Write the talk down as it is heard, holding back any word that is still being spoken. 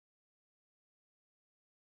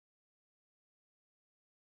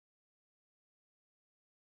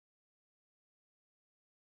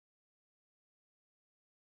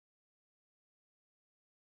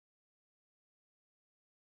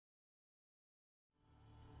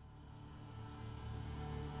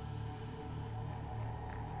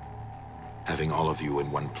Having all of you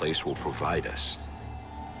in one place will provide us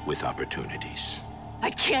with opportunities. I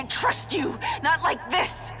can't trust you! Not like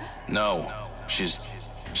this! No. She's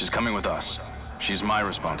coming with us. She's my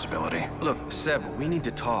responsibility. Look, Seb, we need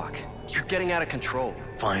to talk. You're getting out of control.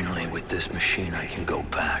 Finally, with this machine, I can go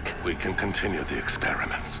back. We can continue the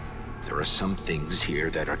experiments. There are some things here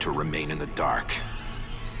that are to remain in the dark.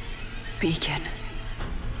 Beacon.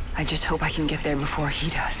 I just hope I can get there before he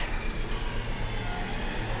does.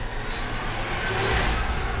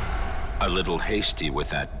 A little hasty with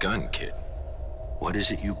that gun, kid. What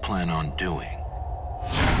is it you plan on doing?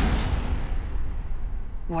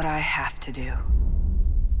 What I have to do.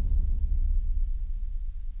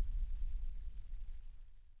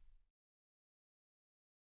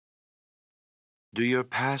 Do your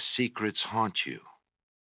past secrets haunt you?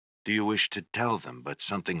 Do you wish to tell them, but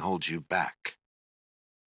something holds you back?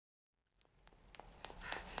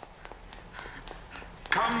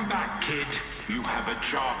 Come back, kid. You have a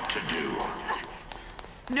job to do.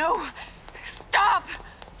 No! Stop!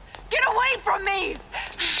 Get away from me!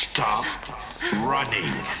 Stop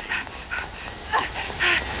running.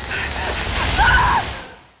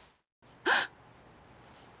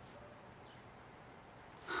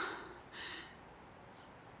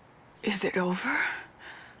 Is it over?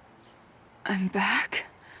 I'm back?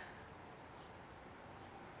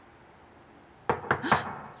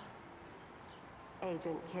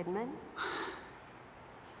 Agent Kidman?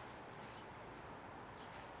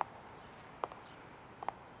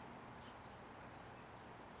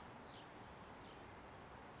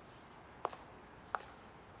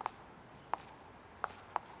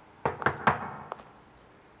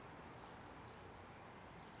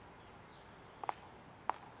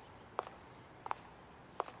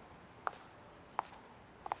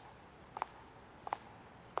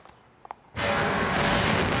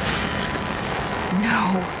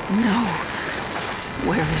 No.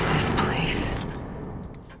 Where is this place?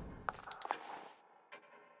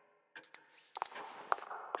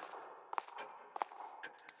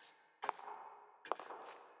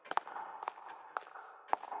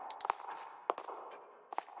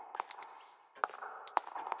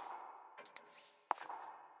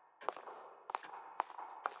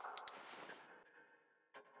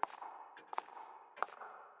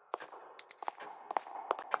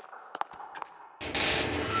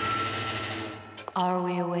 Are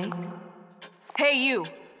we awake? Hey, you!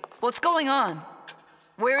 What's going on?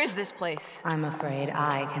 Where is this place? I'm afraid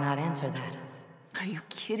I cannot answer that. Are you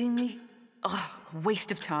kidding me? Ugh,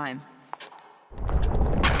 waste of time.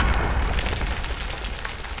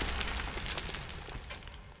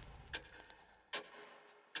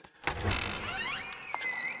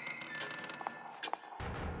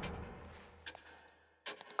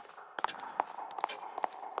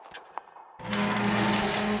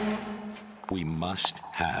 We must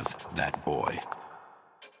have that boy.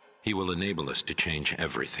 He will enable us to change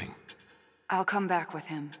everything. I'll come back with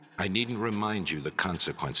him. I needn't remind you the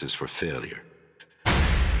consequences for failure.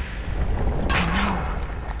 I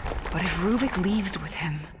know. But if Ruvik leaves with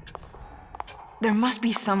him, there must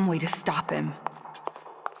be some way to stop him.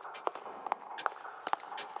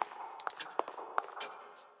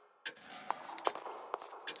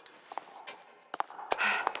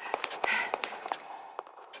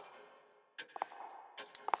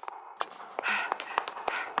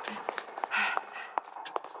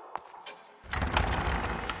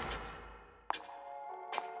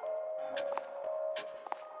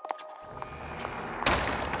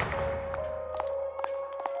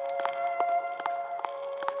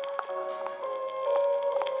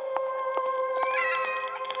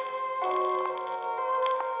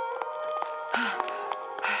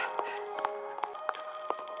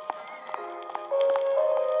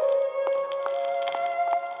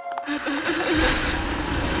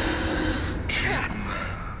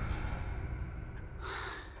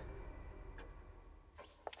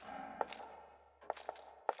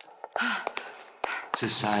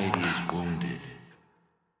 Society is wounded.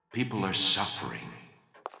 People are suffering.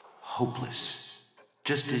 Hopeless.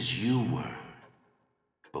 Just as you were.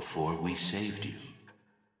 Before we saved you.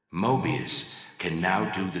 Mobius can now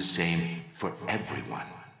do the same for everyone.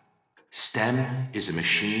 STEM is a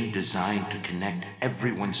machine designed to connect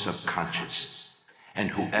everyone's subconscious. And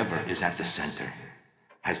whoever is at the center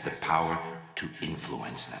has the power to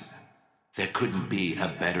influence them. There couldn't be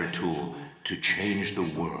a better tool to change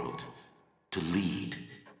the world. To lead.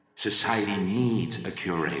 Society needs a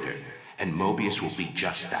curator, and Mobius will be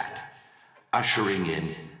just that, ushering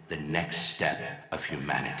in the next step of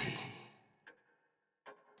humanity.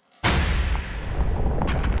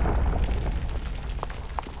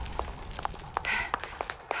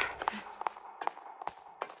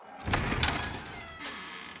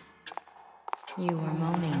 You were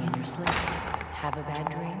moaning in your sleep. Have a bad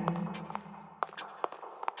dream?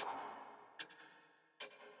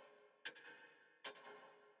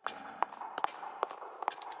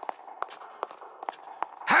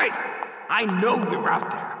 Hey! I know you're out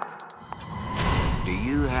there! Do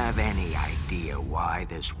you have any idea why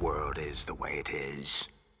this world is the way it is?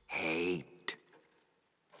 Hate.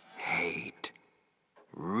 Hate.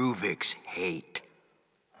 Ruvik's hate.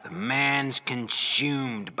 The man's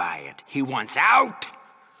consumed by it. He wants out!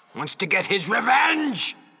 Wants to get his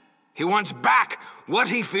revenge! He wants back what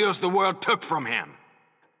he feels the world took from him.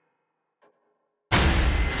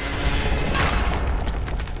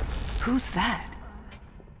 Who's that?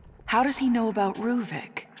 How does he know about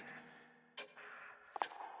Ruvik?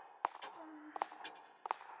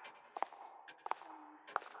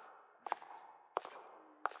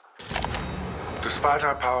 Despite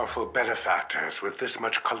our powerful benefactors, with this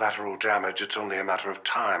much collateral damage, it's only a matter of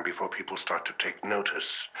time before people start to take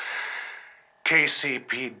notice.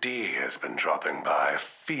 KCPD has been dropping by, a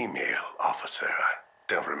female officer. I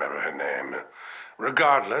don't remember her name.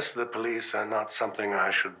 Regardless, the police are not something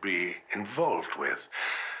I should be involved with.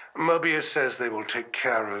 Mobius says they will take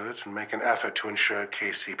care of it and make an effort to ensure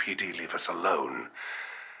KCPD leave us alone.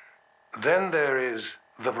 Then there is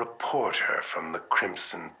the reporter from the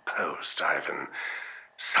Crimson Post, Ivan.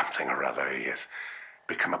 Something or other. He has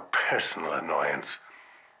become a personal annoyance.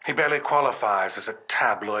 He barely qualifies as a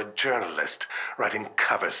tabloid journalist, writing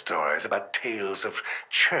cover stories about tales of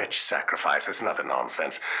church sacrifices and other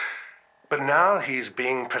nonsense. But now he's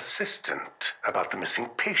being persistent about the missing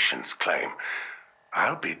patients claim.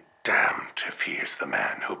 I'll be damned if he is the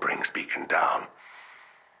man who brings Beacon down.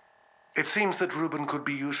 It seems that Reuben could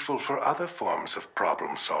be useful for other forms of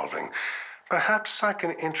problem solving. Perhaps I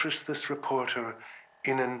can interest this reporter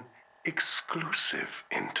in an exclusive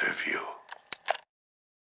interview.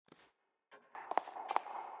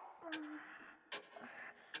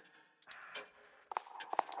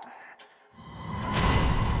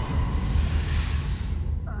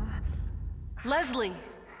 Leslie!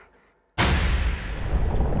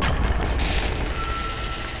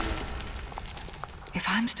 If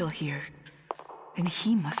I'm still here, then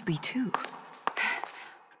he must be too.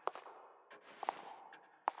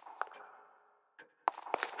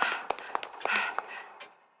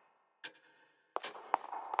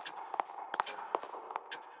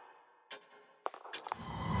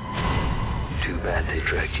 Too bad they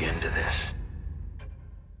dragged you into this.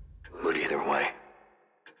 But either way,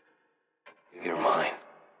 you're mine.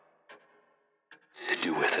 To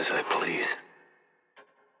do with as I please.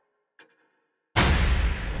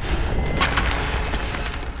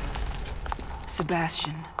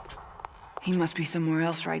 Sebastian. He must be somewhere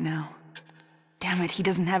else right now. Damn it, he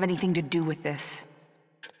doesn't have anything to do with this.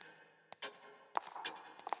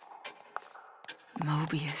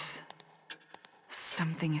 Mobius.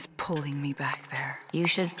 Something is pulling me back there. You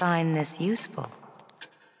should find this useful.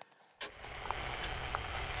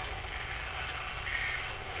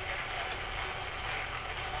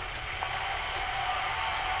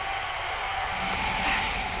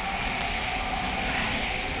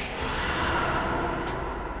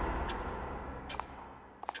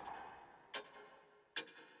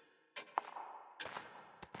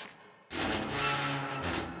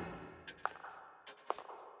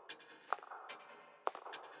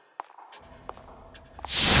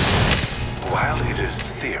 While it is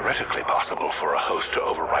theoretically possible for a host to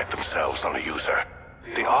overwrite themselves on a user,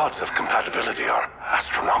 the odds of compatibility are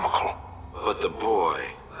astronomical. But the boy,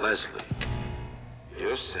 Leslie,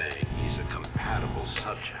 you're saying he's a compatible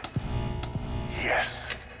subject.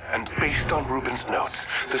 Yes, and based on Reuben's notes,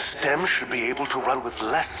 the stem should be able to run with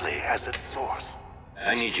Leslie as its source.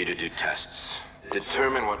 I need you to do tests.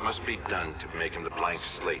 Determine what must be done to make him the blank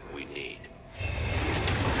slate we need.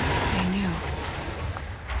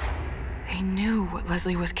 They knew what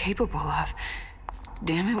Leslie was capable of.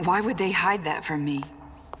 Damn it, why would they hide that from me?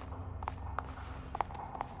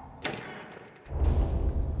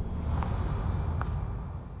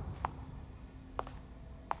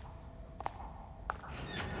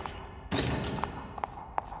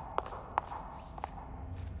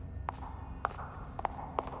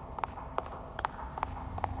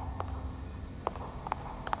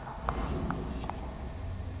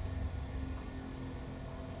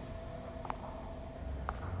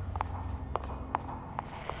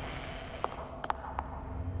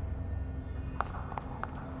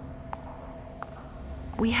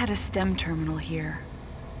 We had a STEM terminal here,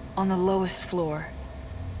 on the lowest floor.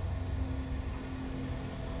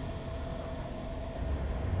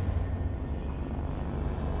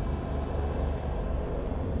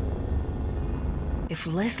 If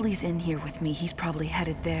Leslie's in here with me, he's probably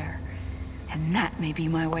headed there. And that may be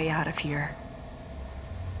my way out of here.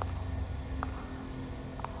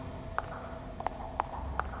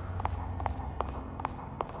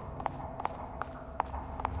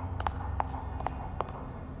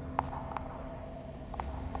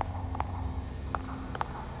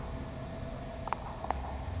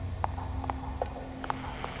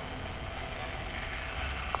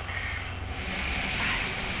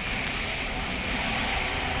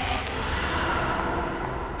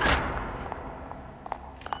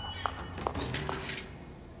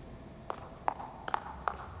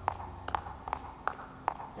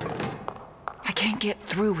 I can't get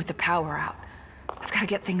through with the power out. I've got to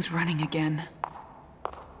get things running again.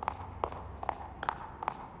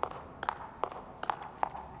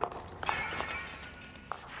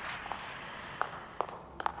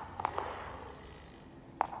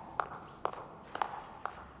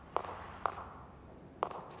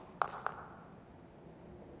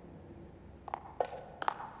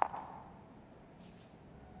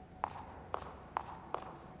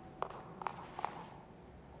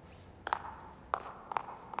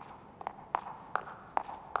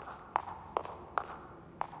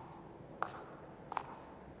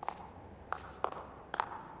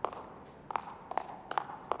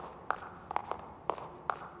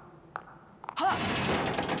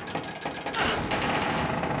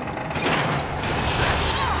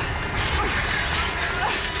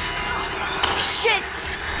 Shit!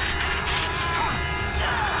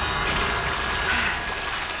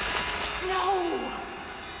 No!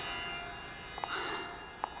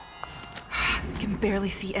 I can barely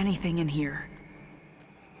see anything in here.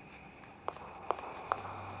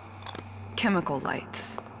 Chemical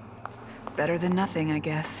lights. Better than nothing, I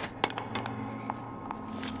guess.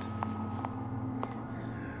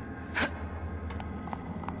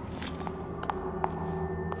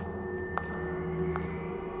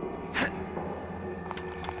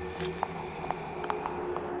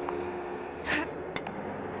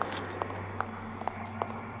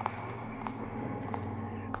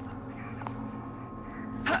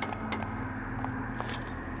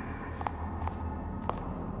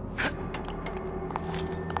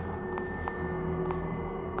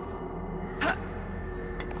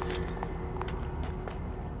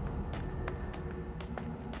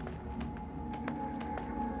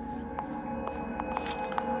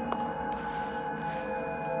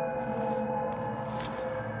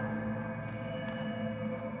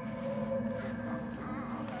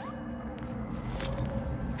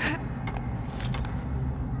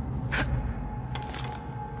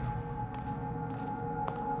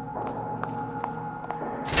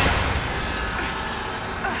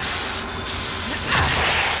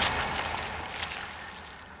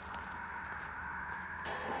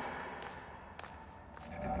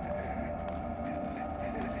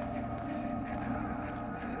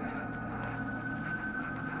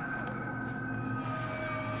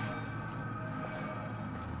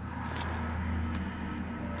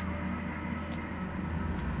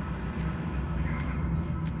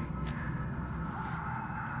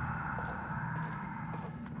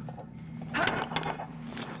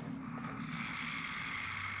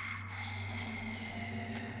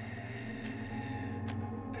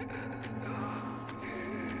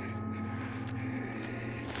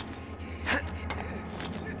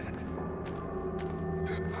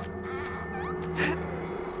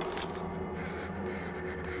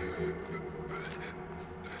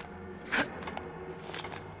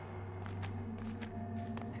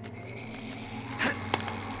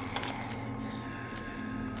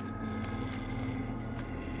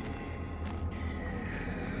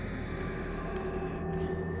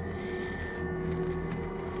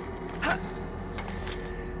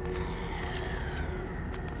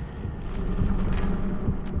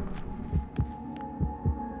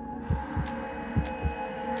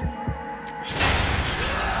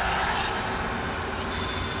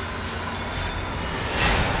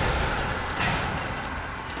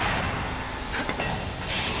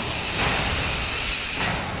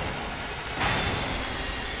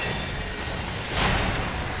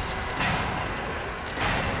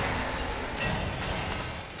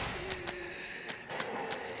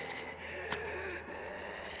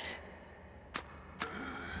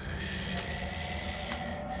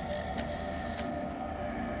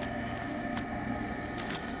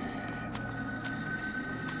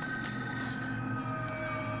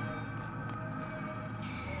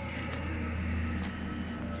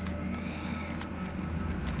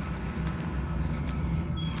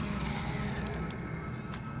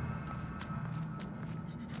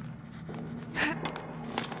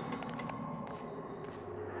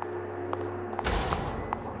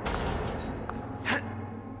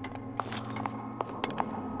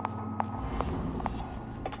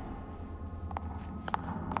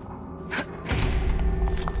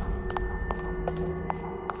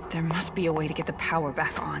 must be a way to get the power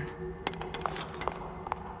back on.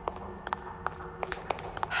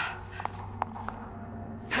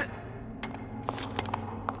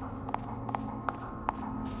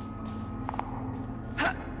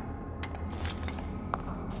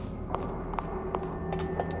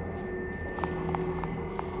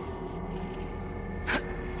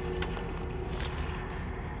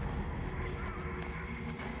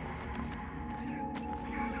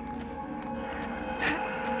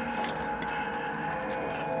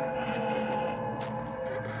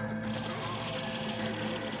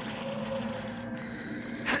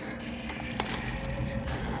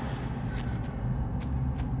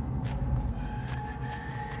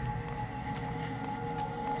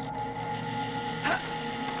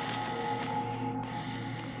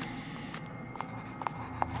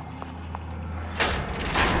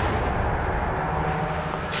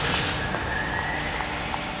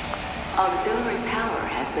 Auxiliary power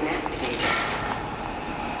has been activated.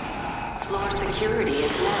 Floor security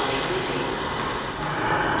is now rebooting.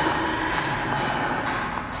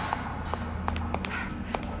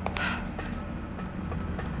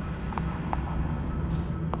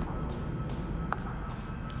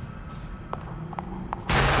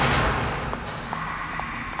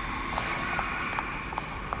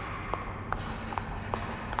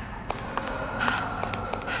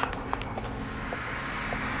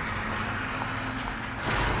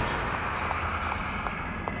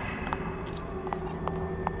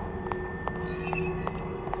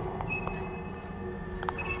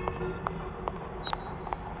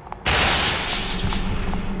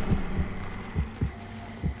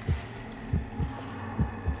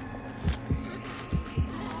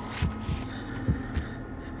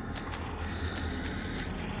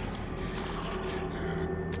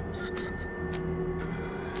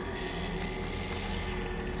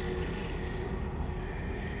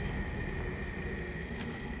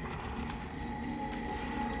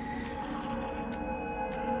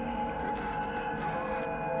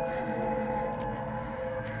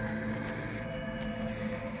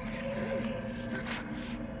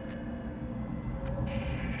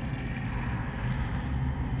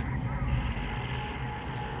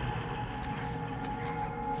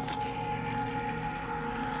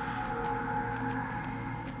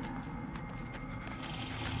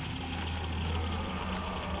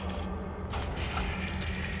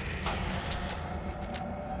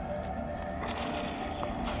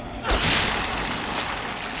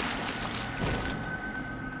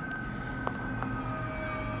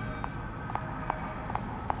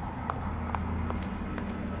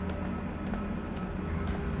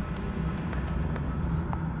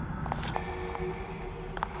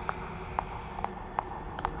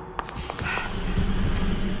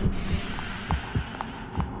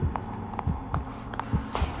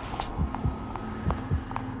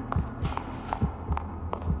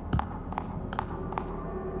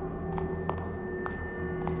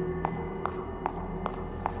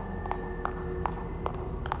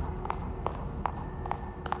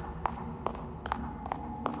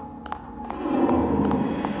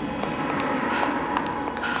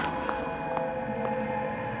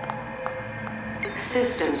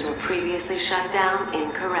 Systems were previously shut down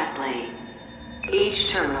incorrectly. Each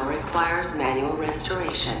terminal requires manual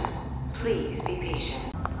restoration. Please be patient.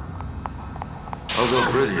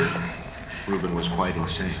 Although brilliant, Reuben was quite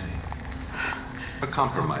insane. A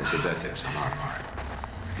compromise of ethics on our part.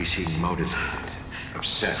 He seemed motivated,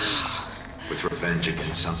 obsessed with revenge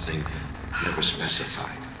against something never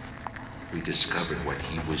specified. We discovered what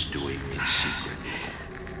he was doing in secret.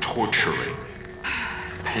 Torturing.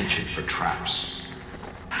 Penchant for traps.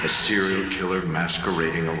 A serial killer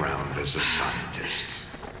masquerading around as a scientist.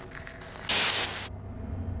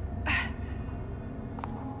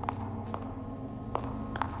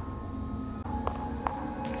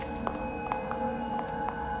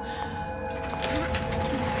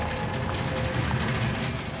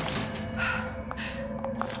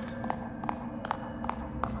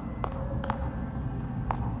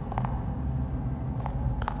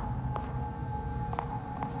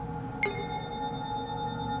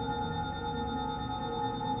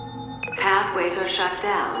 Pathways are shut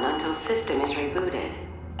down until system is rebooted.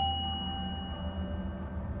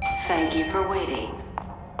 Thank you for waiting.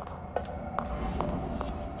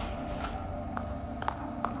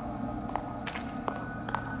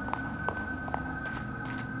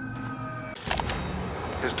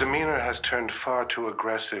 His demeanor has turned far too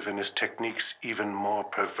aggressive and his techniques even more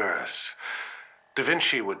perverse. Da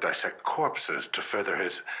Vinci would dissect corpses to further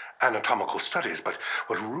his anatomical studies, but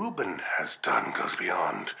what Reuben has done goes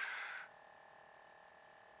beyond.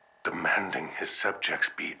 demanding his subjects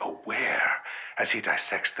be aware as he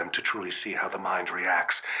dissects them to truly see how the mind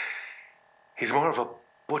reacts. He's more of a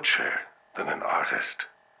butcher than an artist.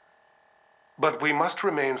 But we must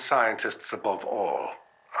remain scientists above all.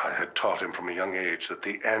 I had taught him from a young age that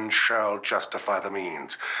the end shall justify the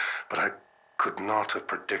means, but I could not have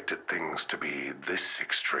predicted things to be this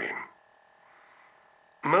extreme.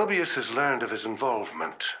 Mobius has learned of his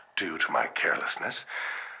involvement due to my carelessness.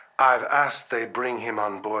 I've asked they bring him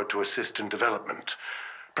on board to assist in development.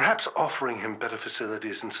 Perhaps offering him better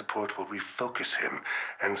facilities and support will refocus him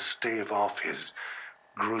and stave off his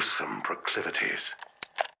gruesome proclivities.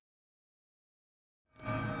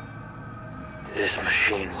 This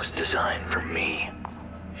machine was designed for me.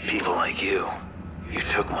 People like you. You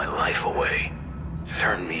took my life away.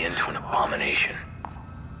 Turned me into an abomination.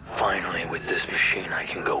 Finally, with this machine, I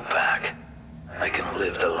can go back. I can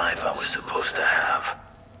live the life I was supposed to have.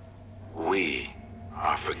 We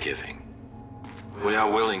are forgiving. We are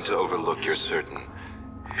willing to overlook your certain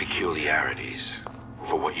peculiarities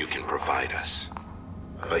for what you can provide us.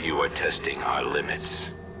 But you are testing our limits.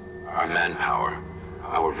 Our manpower,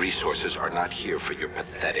 our resources are not here for your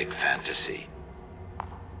pathetic fantasy.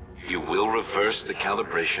 You will reverse the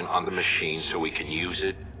calibration on the machine so we can use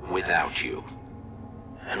it without you.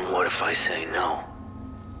 And what if I say no?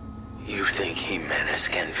 You think Jimenez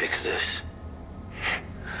can fix this?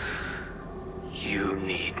 You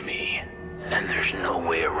need me, and there's no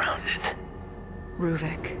way around it.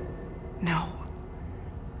 Ruvik. No.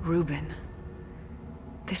 Reuben.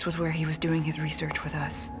 This was where he was doing his research with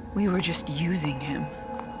us. We were just using him.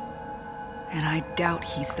 And I doubt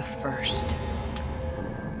he's the first.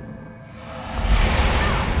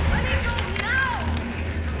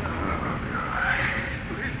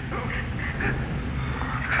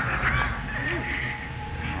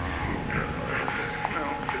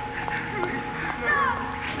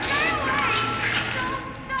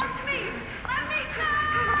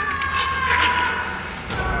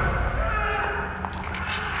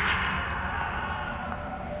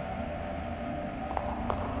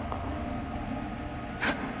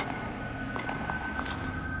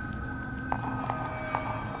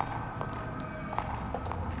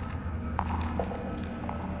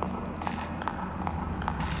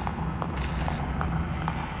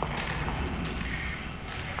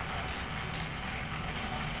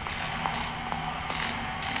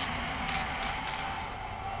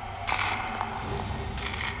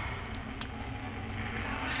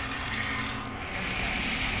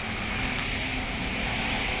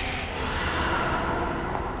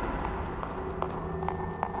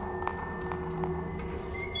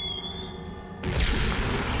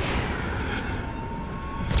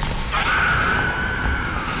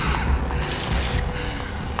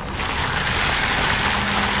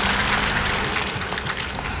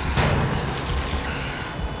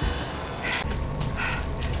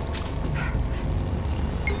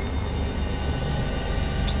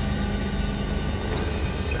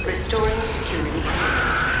 Restoring security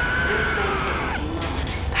elements. This may take a few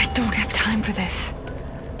moments. I don't have time for this.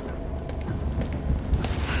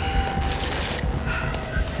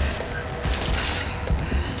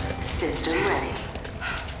 System ready.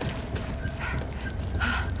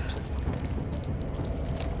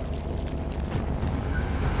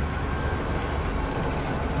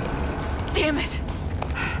 Damn it!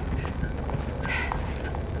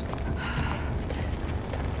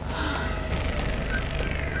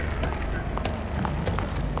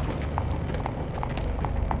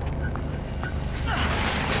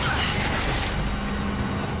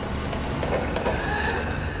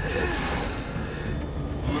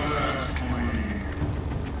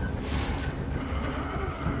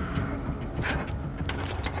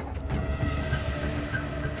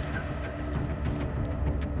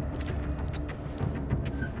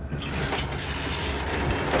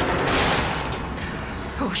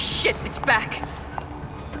 Oh shit, it's back!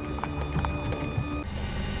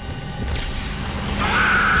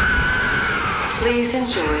 Please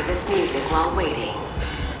enjoy this music while waiting.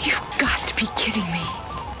 You've got to be kidding me.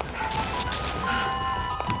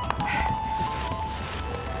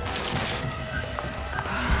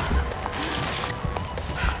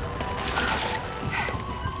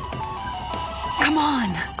 Come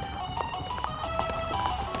on!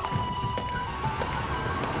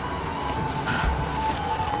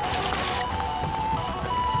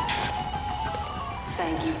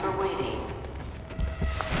 Thank you for waiting.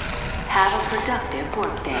 Have a productive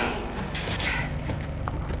workday.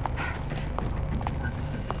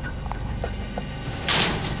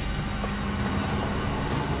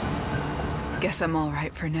 Guess I'm all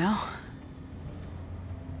right for now.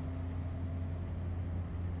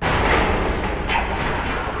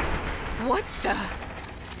 What the?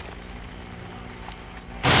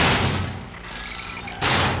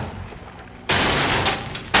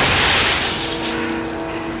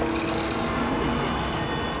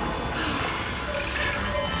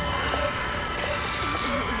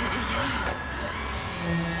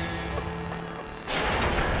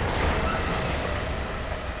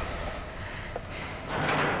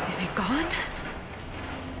 Is it gone?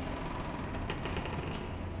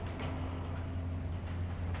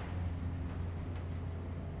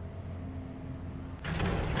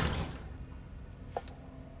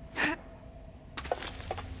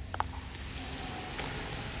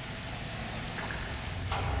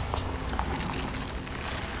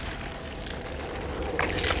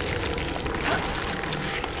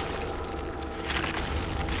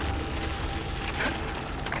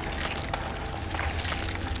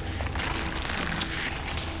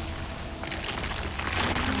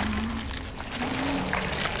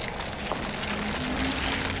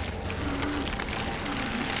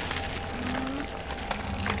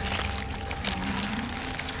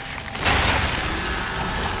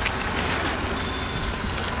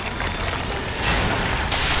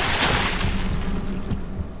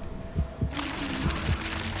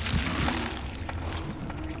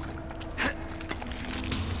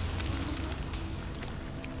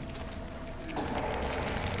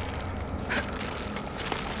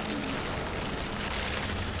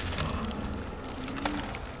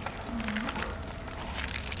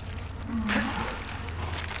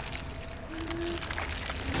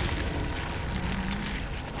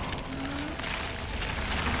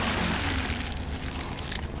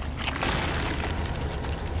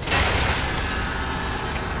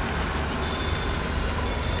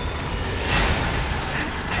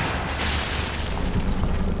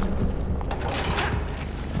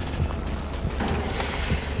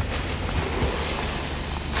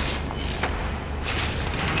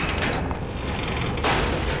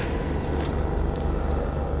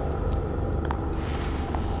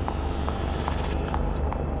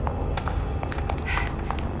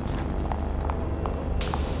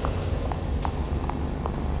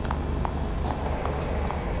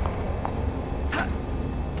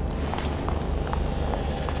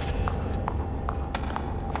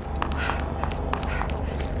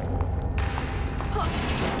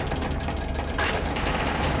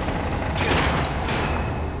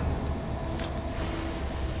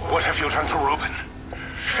 What have you done to Reuben?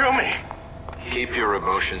 Show me! Keep your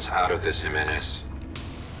emotions out of this, Jimenez.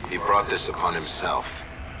 He brought this upon himself.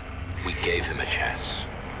 We gave him a chance.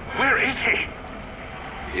 Where is he?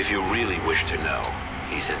 If you really wish to know,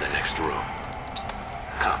 he's in the next room.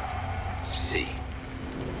 Come, see.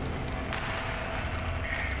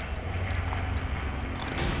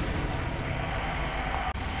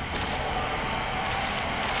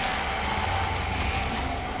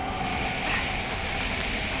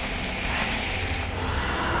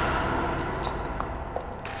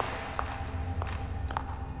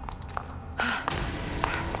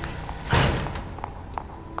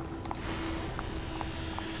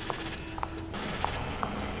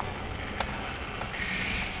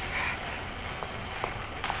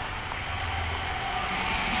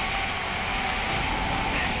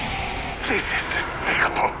 This is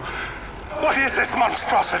despicable. What is this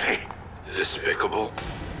monstrosity? Despicable?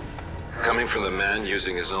 Coming from the man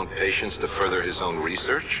using his own patients to further his own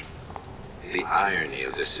research? The irony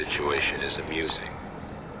of this situation is amusing.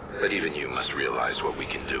 But even you must realize what we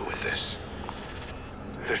can do with this.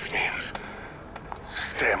 This means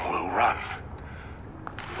STEM will run.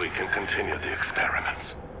 We can continue the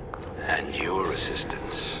experiments. And your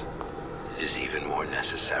assistance is even more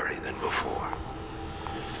necessary than before.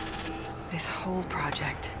 This whole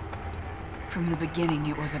project, from the beginning,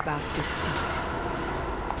 it was about deceit.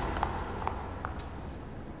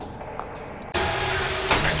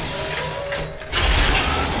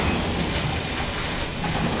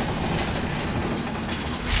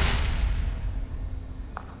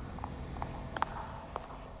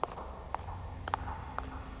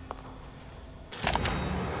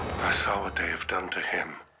 I saw what they have done to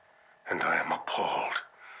him, and I am appalled.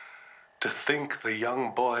 To think the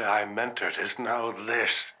young boy I mentored is now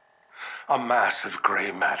this. A mass of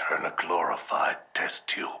gray matter in a glorified test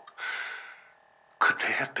tube. Could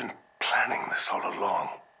they have been planning this all along?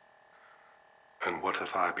 And what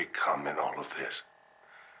have I become in all of this?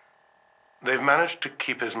 They've managed to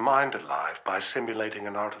keep his mind alive by simulating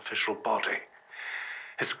an artificial body.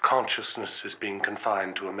 His consciousness is being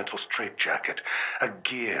confined to a mental straitjacket, a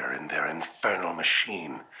gear in their infernal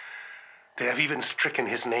machine. They have even stricken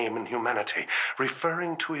his name and humanity,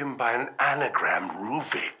 referring to him by an anagram,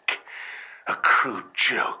 Ruvik. A crude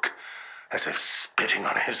joke, as if spitting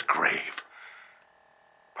on his grave.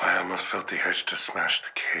 I almost felt the urge to smash the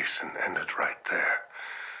case and end it right there.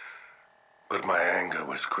 But my anger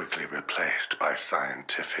was quickly replaced by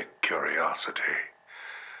scientific curiosity.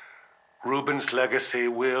 Reuben's legacy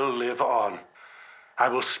will live on. I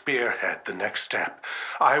will spearhead the next step.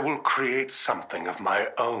 I will create something of my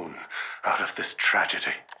own out of this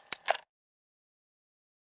tragedy.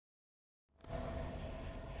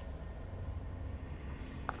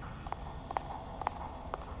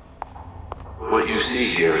 What you see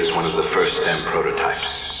here is one of the first STEM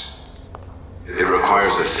prototypes. It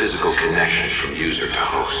requires a physical connection from user to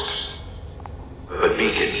host. But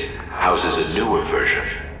Beacon houses a newer version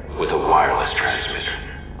with a wireless transmitter.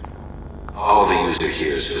 All the user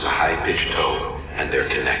hears is a high-pitched tone, and they're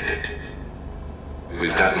connected.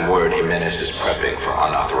 We've gotten word Jimenez is prepping for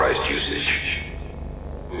unauthorized usage.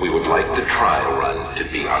 We would like the trial run to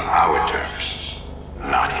be on our terms,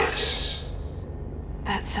 not his.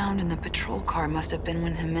 That sound in the patrol car must have been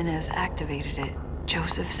when Jimenez activated it.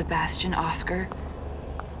 Joseph, Sebastian, Oscar,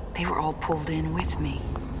 they were all pulled in with me.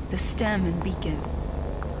 The STEM and Beacon.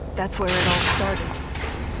 That's where it all started.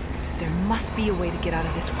 There must be a way to get out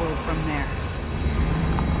of this world from there.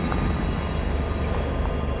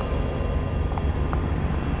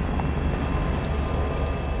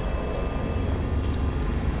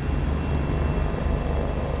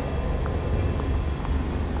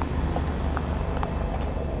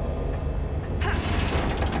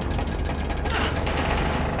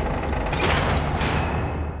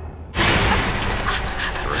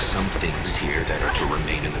 There are some things here that are to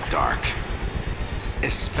remain in the dark.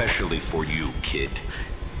 Especially for you, kid.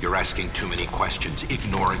 You're asking too many questions,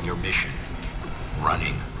 ignoring your mission.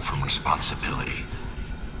 Running from responsibility.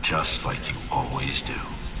 Just like you always do.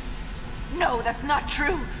 No, that's not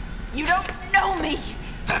true. You don't know me.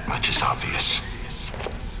 That much is obvious.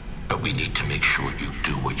 But we need to make sure you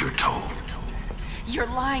do what you're told. You're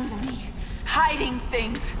lying to me, hiding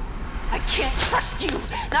things. I can't trust you,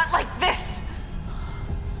 not like this.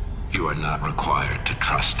 You are not required to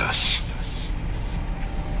trust us.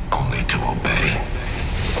 Only to obey.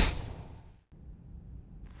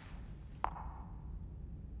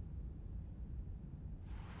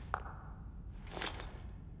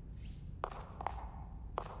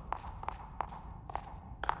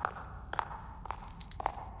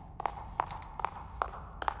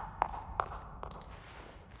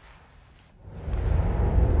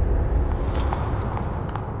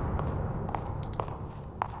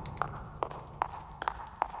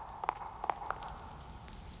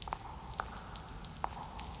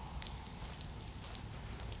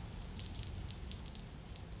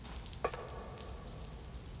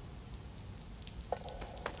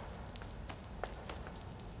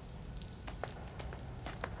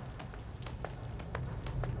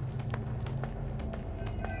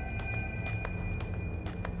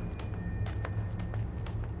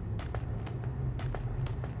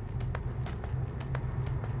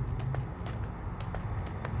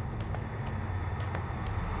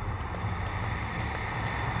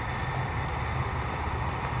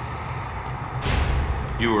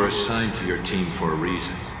 You were assigned to your team for a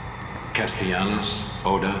reason. Castellanos,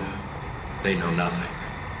 Oda, they know nothing.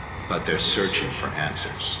 But they're searching for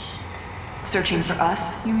answers. Searching for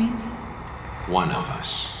us, you mean? One of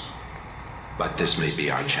us. But this may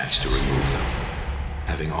be our chance to remove them.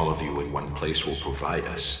 Having all of you in one place will provide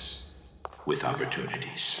us with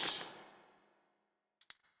opportunities.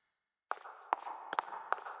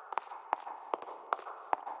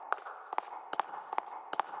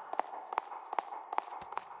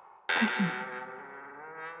 Listen,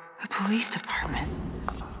 the police department.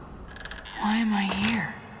 Why am I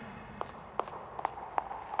here?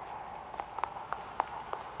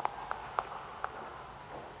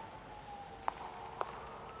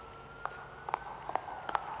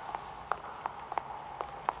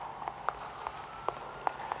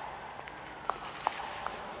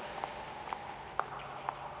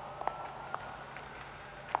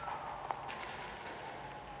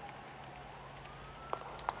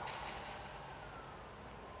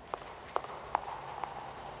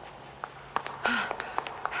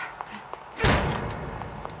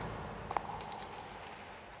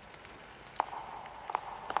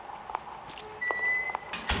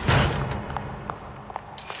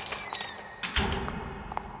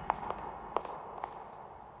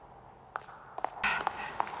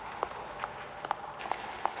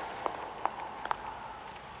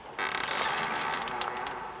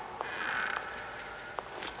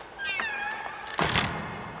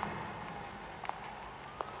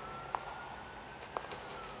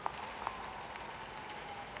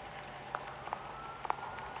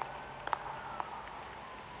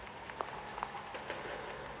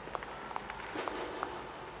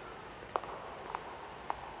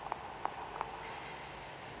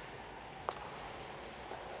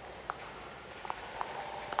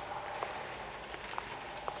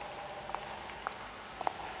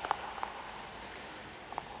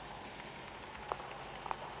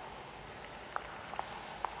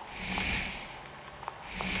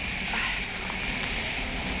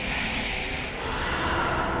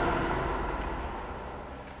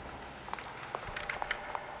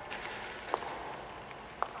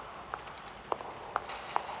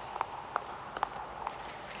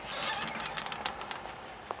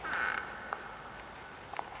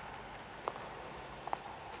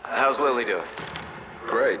 How's Lily doing?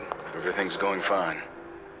 Great. Everything's going fine.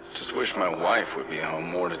 Just wish my wife would be home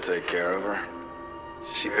more to take care of her.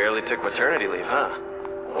 She barely took maternity leave, huh?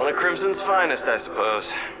 One of Crimson's finest, I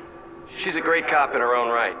suppose. She's a great cop in her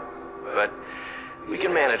own right, but we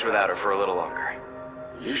can manage without her for a little longer.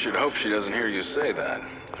 You should hope she doesn't hear you say that,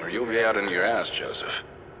 or you'll be out in your ass, Joseph.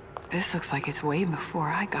 This looks like it's way before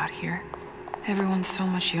I got here. Everyone's so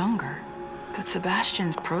much younger. But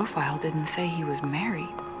Sebastian's profile didn't say he was married,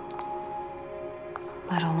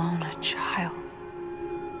 let alone a child.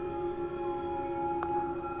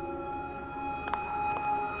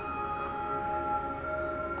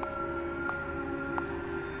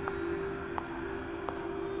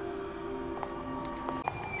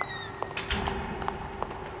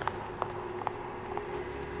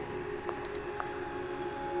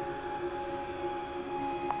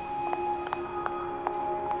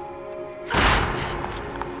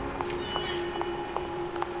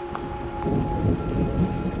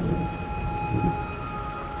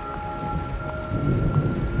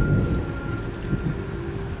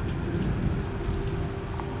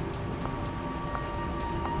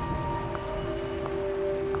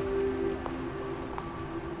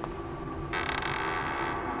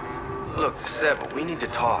 Look, Seb, we need to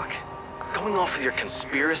talk. Going off with your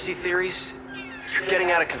conspiracy theories, you're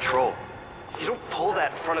getting out of control. You don't pull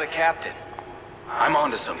that in front of the captain. I'm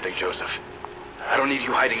onto something, Joseph. I don't need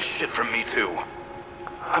you hiding shit from me, too.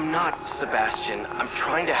 I'm not, Sebastian. I'm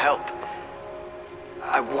trying to help.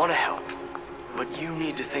 I want to help. But you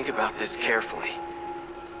need to think about this carefully.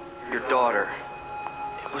 Your daughter,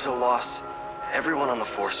 it was a loss everyone on the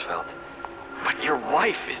force felt. But your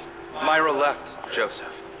wife is... Myra left,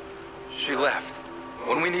 Joseph. She left.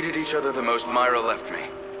 When we needed each other the most, Myra left me.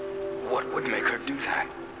 What would make her do that?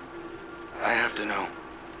 I have to know.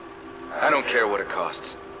 I don't care what it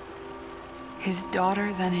costs. His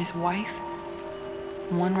daughter, then his wife?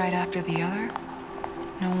 One right after the other?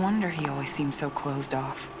 No wonder he always seemed so closed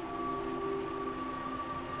off.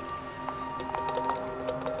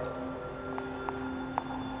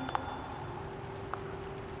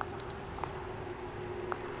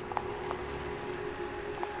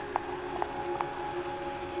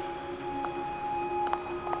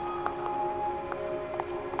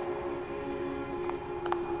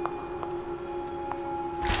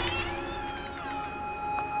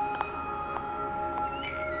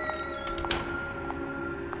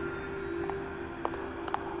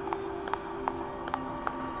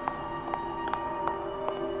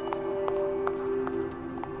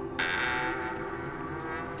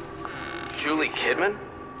 Julie Kidman?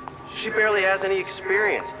 She barely has any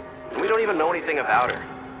experience. We don't even know anything about her.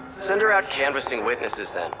 Send her out canvassing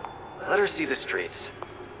witnesses then. Let her see the streets.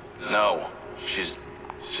 No. She's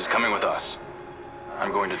coming with us.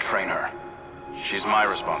 I'm going to train her. She's my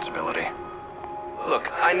responsibility.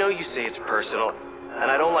 Look, I know you say it's personal, and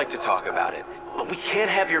I don't like to talk about it, but we can't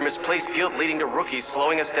have your misplaced guilt leading to rookies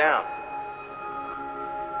slowing us down.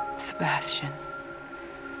 Sebastian.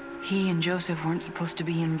 He and Joseph weren't supposed to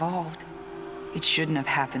be involved. It shouldn't have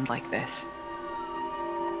happened like this.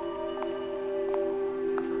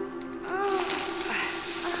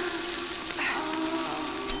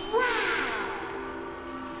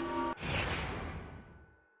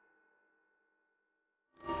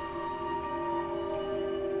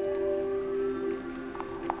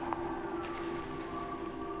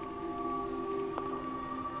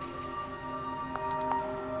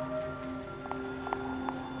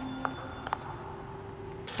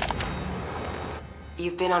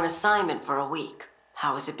 You've been on assignment for a week.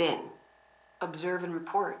 How has it been? Observe and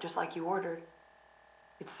report, just like you ordered.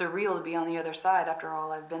 It's surreal to be on the other side after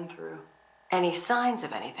all I've been through. Any signs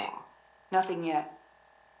of anything? Nothing yet.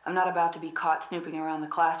 I'm not about to be caught snooping around the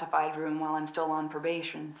classified room while I'm still on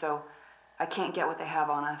probation, so I can't get what they have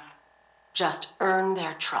on us. Just earn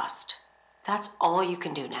their trust. That's all you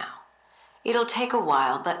can do now. It'll take a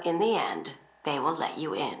while, but in the end, they will let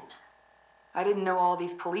you in. I didn't know all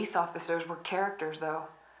these police officers were characters, though.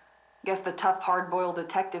 Guess the tough, hard-boiled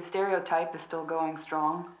detective stereotype is still going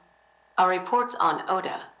strong. Our reports on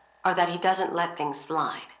Oda are that he doesn't let things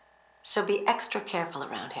slide, so be extra careful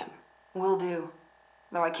around him. Will do,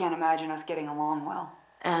 though I can't imagine us getting along well.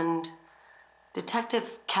 And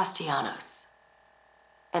Detective Castellanos.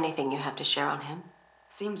 Anything you have to share on him?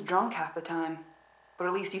 Seems drunk half the time, but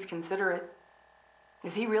at least he's considerate.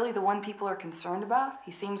 Is he really the one people are concerned about? He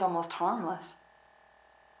seems almost harmless.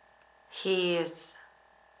 He is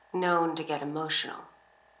known to get emotional.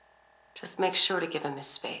 Just make sure to give him his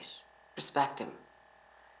space. Respect him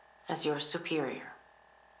as your superior.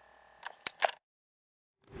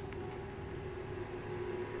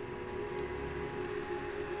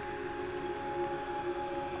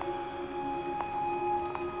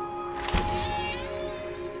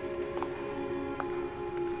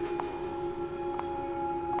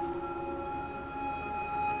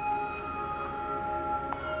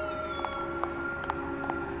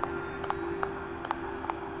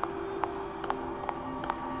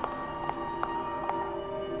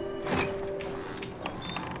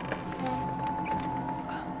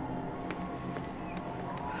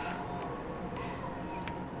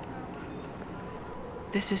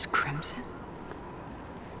 This is Crimson.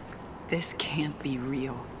 This can't be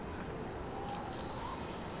real.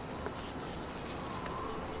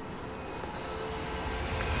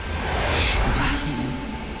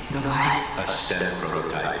 The light. A STEM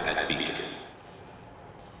prototype at Beacon.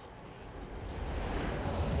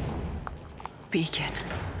 Beacon.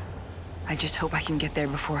 I just hope I can get there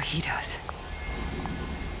before he does.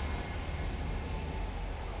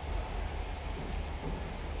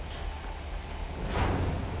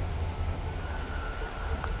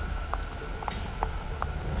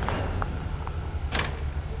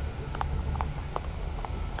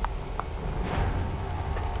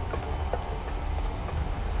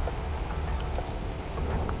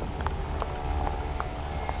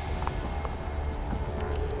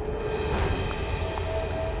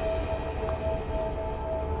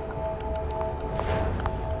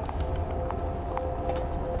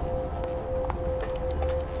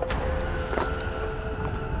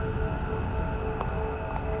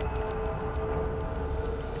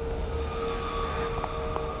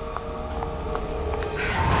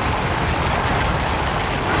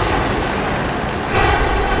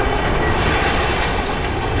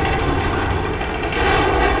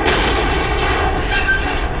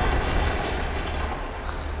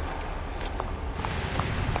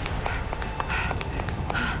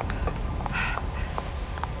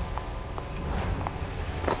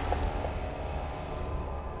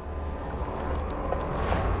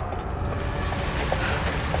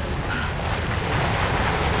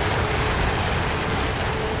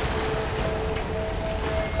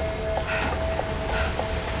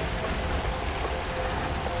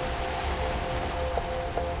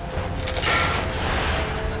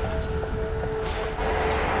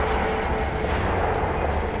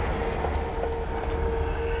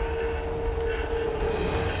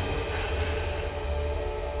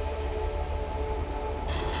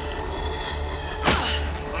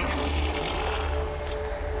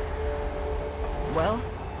 Well,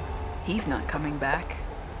 he's not coming back.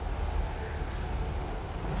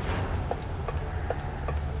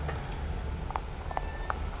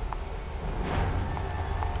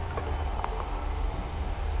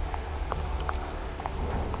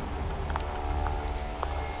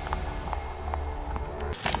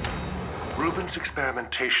 Rubin's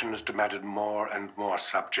experimentation has demanded more and more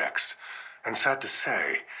subjects, and sad to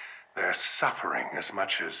say, they're suffering as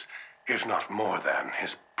much as, if not more than,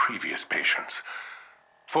 his previous patients.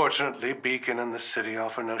 Fortunately, Beacon and the city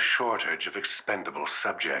offer no shortage of expendable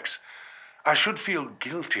subjects. I should feel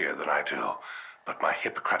guiltier than I do, but my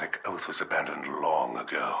Hippocratic oath was abandoned long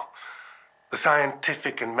ago. The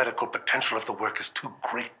scientific and medical potential of the work is too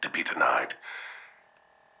great to be denied.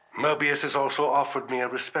 Mobius has also offered me a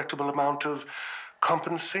respectable amount of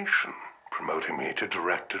compensation. Promoting me to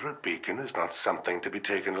director at Beacon is not something to be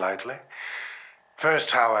taken lightly.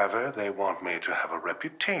 First, however, they want me to have a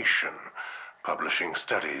reputation, publishing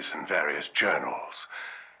studies in various journals.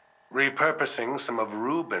 Repurposing some of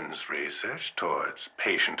Rubin's research towards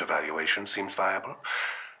patient evaluation seems viable.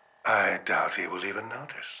 I doubt he will even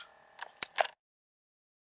notice.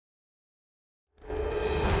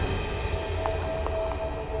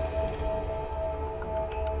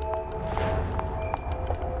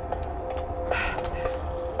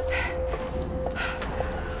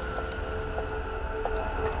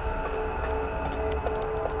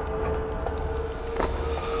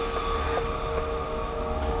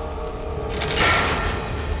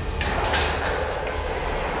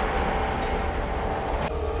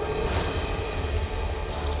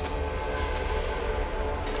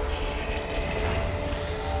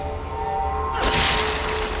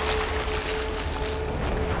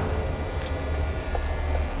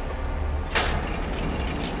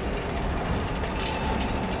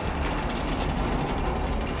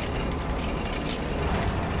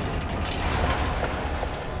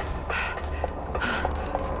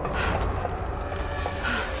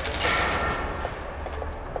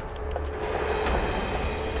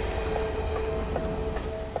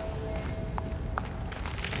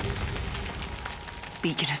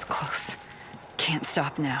 Beacon is close. Can't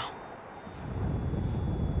stop now.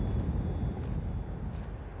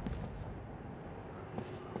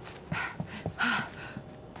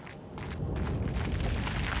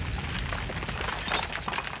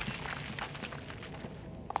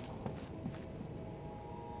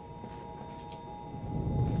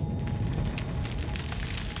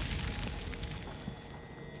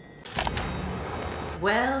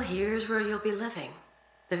 Well, here's where you'll be living.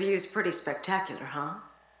 The view's pretty spectacular, huh?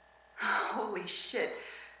 Holy shit.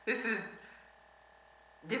 This is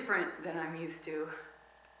different than I'm used to.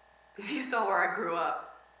 If you saw where I grew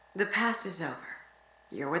up. The past is over.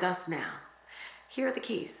 You're with us now. Here are the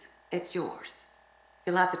keys. It's yours.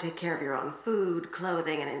 You'll have to take care of your own food,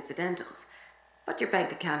 clothing, and incidentals. But your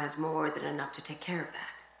bank account has more than enough to take care of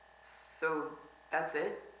that. So, that's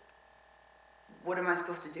it? What am I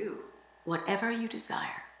supposed to do? Whatever you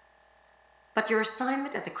desire. But your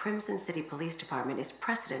assignment at the Crimson City Police Department is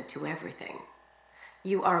precedent to everything.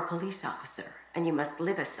 You are a police officer, and you must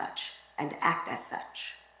live as such, and act as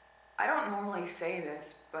such. I don't normally say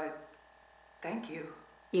this, but thank you.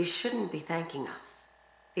 You shouldn't be thanking us.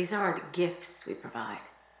 These aren't gifts we provide.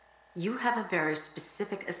 You have a very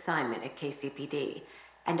specific assignment at KCPD,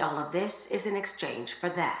 and all of this is in exchange for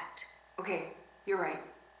that. Okay, you're right.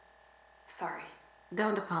 Sorry.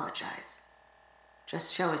 Don't apologize.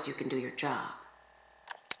 Just show us you can do your job.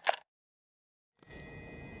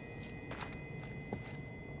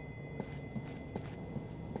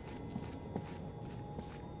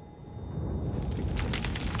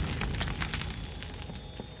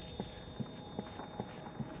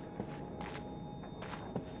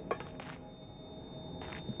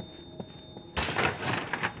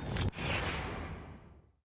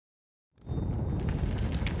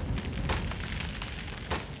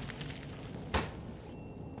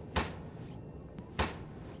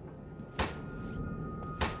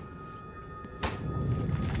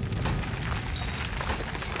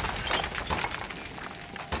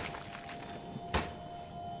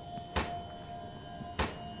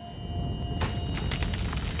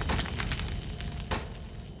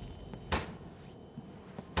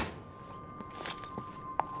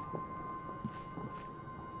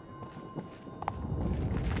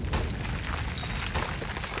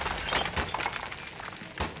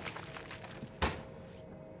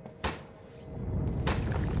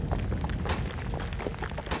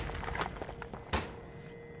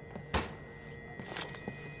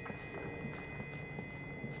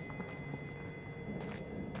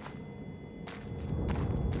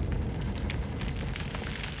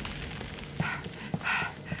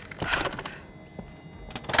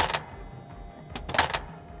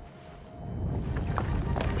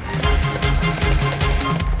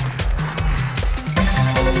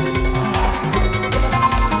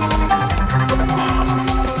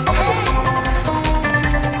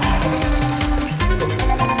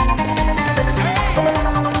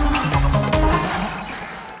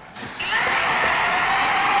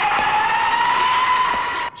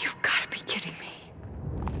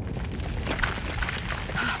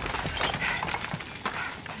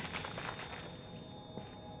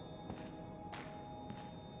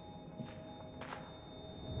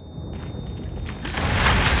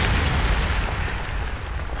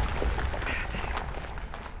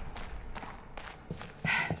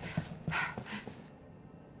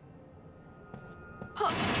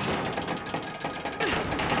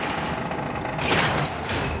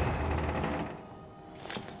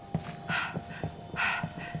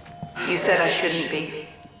 You said I shouldn't be,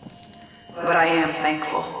 but I am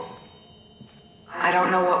thankful. I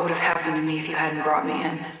don't know what would have happened to me if you hadn't brought me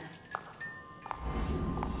in.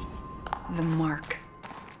 The mark.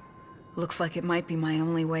 Looks like it might be my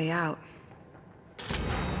only way out.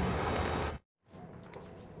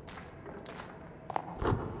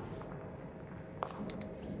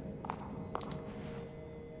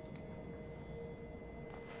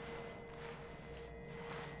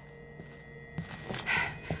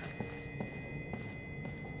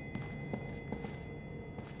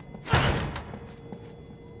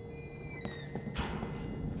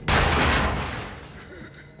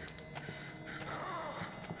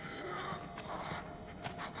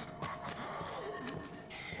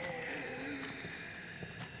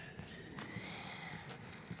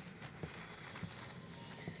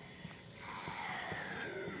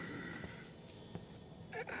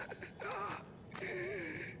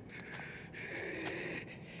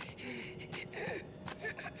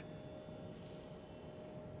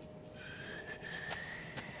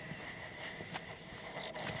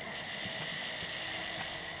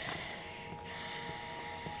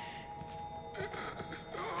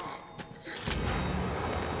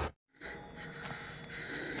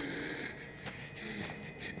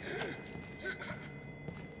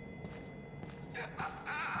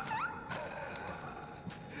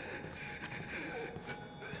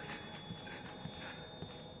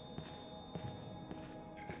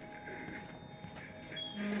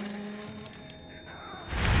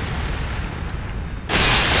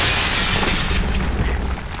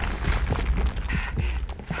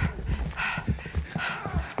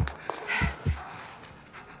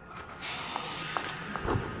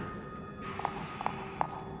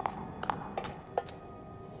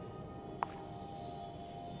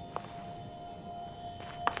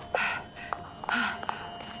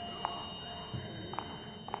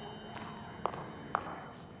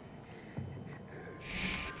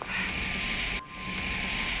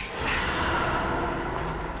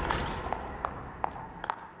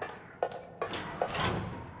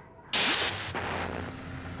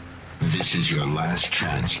 This is your last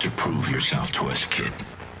chance to prove yourself to us, kid.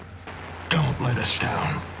 Don't let us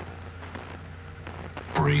down.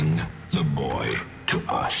 Bring the boy to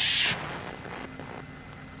us.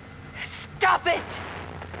 Stop it!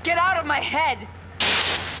 Get out of my head!